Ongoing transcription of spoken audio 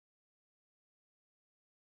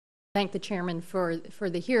Thank the chairman for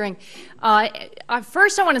the hearing.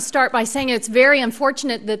 First, I want to start by saying it's very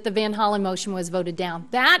unfortunate that the Van Hollen motion was voted down.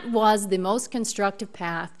 That was the most constructive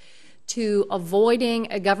path to avoiding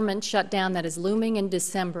a government shutdown that is looming in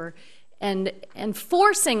December and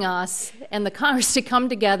forcing us and the Congress to come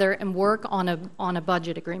together and work on a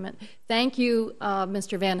budget agreement. Thank you,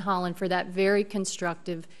 Mr. Van Hollen, for that very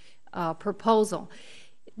constructive proposal.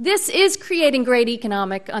 This is creating great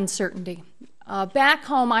economic uncertainty. Back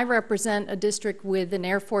home, I represent a district with an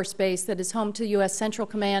Air Force base that is home to U.S. Central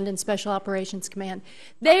Command and Special Operations Command.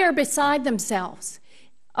 They are beside themselves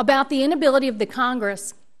about the inability of the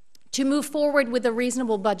Congress to move forward with a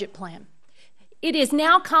reasonable budget plan. It is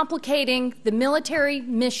now complicating the military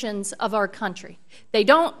missions of our country. They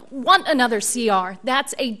don't want another CR.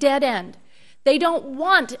 That's a dead end. They don't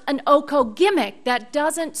want an OCO gimmick that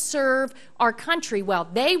doesn't serve our country well.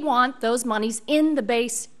 They want those monies in the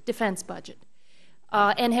base defense budget.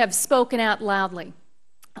 And have spoken out loudly.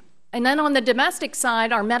 And then on the domestic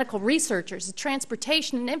side, our medical researchers,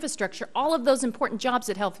 transportation and infrastructure, all of those important jobs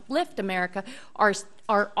that help lift America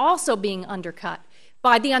are also being undercut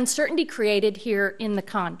by the uncertainty created here in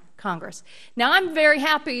the Congress. Now, I'm very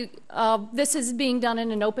happy this is being done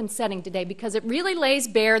in an open setting today because it really lays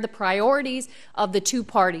bare the priorities of the two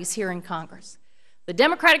parties here in Congress. The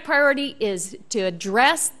Democratic priority is to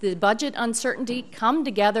address the budget uncertainty, come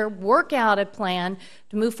together, work out a plan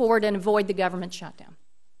to move forward and avoid the government shutdown.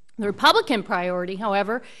 The Republican priority,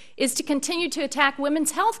 however, is to continue to attack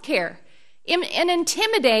women's health care and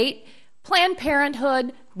intimidate Planned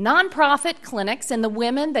Parenthood, nonprofit clinics, and the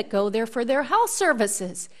women that go there for their health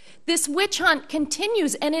services. This witch hunt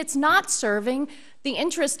continues, and it's not serving the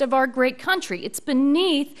interest of our great country. It's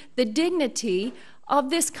beneath the dignity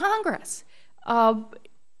of this Congress.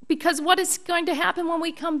 Because what is going to happen when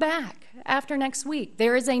we come back after next week?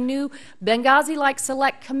 There is a new Benghazi-like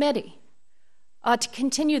select committee to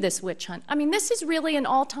continue this witch hunt. I mean, this is really an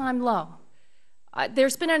all-time low.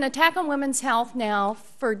 There's been an attack on women's health now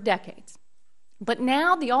for decades. But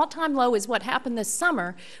now the all-time low is what happened this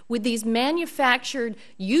summer with these manufactured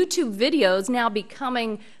YouTube videos now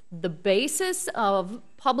becoming the basis of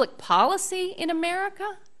public policy in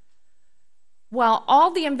America. While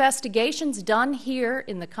all the investigations done here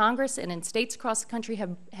in the Congress and in states across the country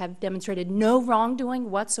have demonstrated no wrongdoing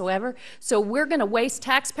whatsoever, so we're going to waste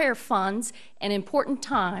taxpayer funds and important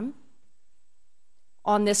time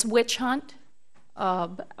on this witch hunt.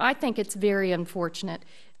 I think it's very unfortunate.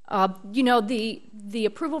 You know, the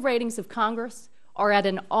approval ratings of Congress are at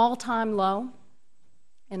an all-time low,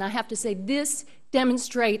 and I have to say this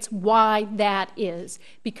demonstrates why that is,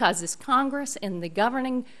 because this Congress and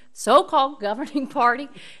the so-called governing party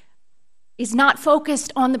is not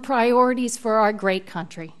focused on the priorities for our great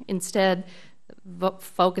country. Instead,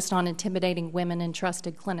 focused on intimidating women in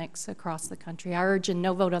trusted clinics across the country. I urge a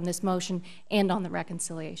no vote on this motion and on the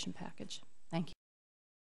reconciliation package. Thank you.